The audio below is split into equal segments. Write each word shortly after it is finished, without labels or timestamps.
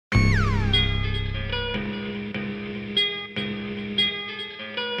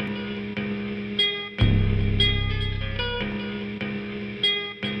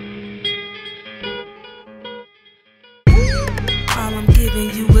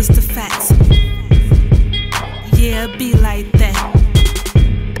it's the facts. Yeah, be like that.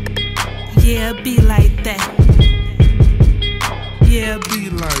 Yeah, be like that. Yeah, be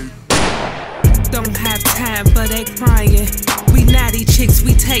like. Don't have time for that crying. We naughty chicks,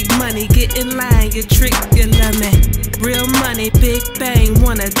 we take money, get in line, you trick, you love me. Real money, big bang,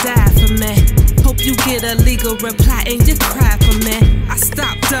 wanna die for me. Hope you get a legal reply and you cry for me. I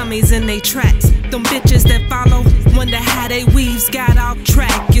stop dummies in they tracks. Them bitches that follow, wonder how they weaves got off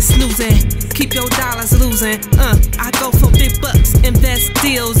track. You're snoozing, keep your dollars losing. I go for big bucks, invest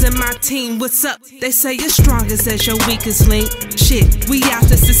deals in my team. What's up? They say you're strongest as your weakest link. Shit, we out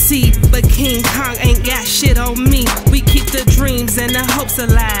to succeed, but King Kong ain't got shit on me. We keep the dreams and the hopes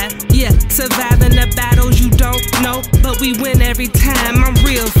alive. Yeah, surviving the battles you don't know, but we win every time. I'm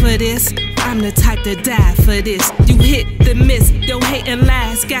real for this. I'm the type to die for this. You hit the miss, your hating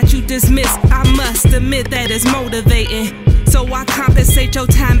lies got you dismissed. I must admit that it's motivating. So I compensate your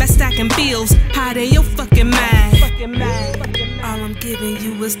time by stacking bills. Hide in your fucking mind. All I'm giving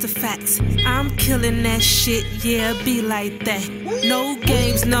you is the facts. I'm killing that shit, yeah, be like that. No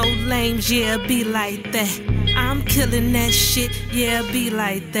games, no lames, yeah, be like that. I'm killing that shit, yeah, be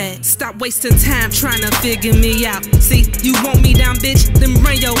like that. Stop wasting time trying to figure me out. See, you want me down, bitch? Then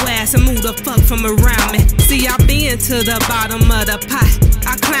bring your ass and move the fuck from around me. See, I been to the bottom of the pot.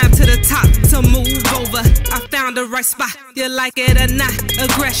 I climbed to the top, so move over. I found the right spot, you like it or not.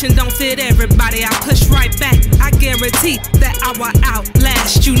 Aggression don't fit everybody, I push right back. I guarantee that I will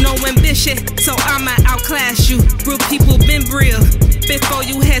outlast you. No ambition, so I'ma outclass you. Real people been real before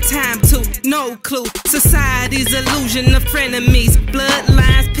you had time to. No clue, society's illusion of frenemies.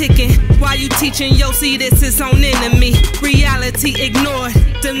 Bloodlines picking while you teaching your see this is on enemy. Reality ignored,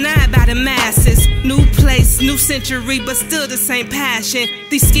 denied by the masses. New place, new century, but still the same passion.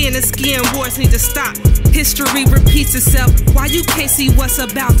 These skin to skin wars need to stop. History repeats itself. Why you can't see what's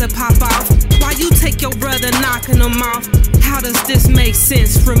about to pop off? Why you take your brother knocking them off? How does this make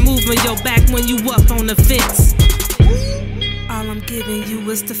sense? Removing your back when you up on the fence. All I'm giving you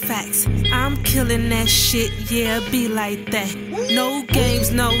is the facts. I'm killing that shit, yeah, be like that. No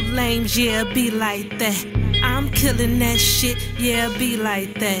games, no lames, yeah, be like that. I'm killing that shit, yeah, be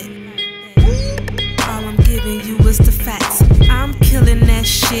like that. All I'm giving you is the facts. I'm killing that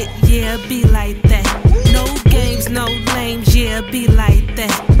shit, yeah, be like that. No games, no lames, yeah, be like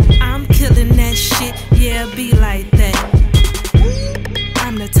that. I'm killing that shit, yeah, be like that.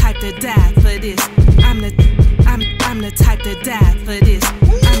 I'm the type to die for this. I'm the type to die for this.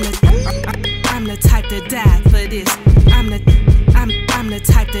 I'm the type to die for this. I'm the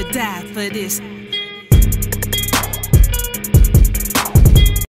type to die for this.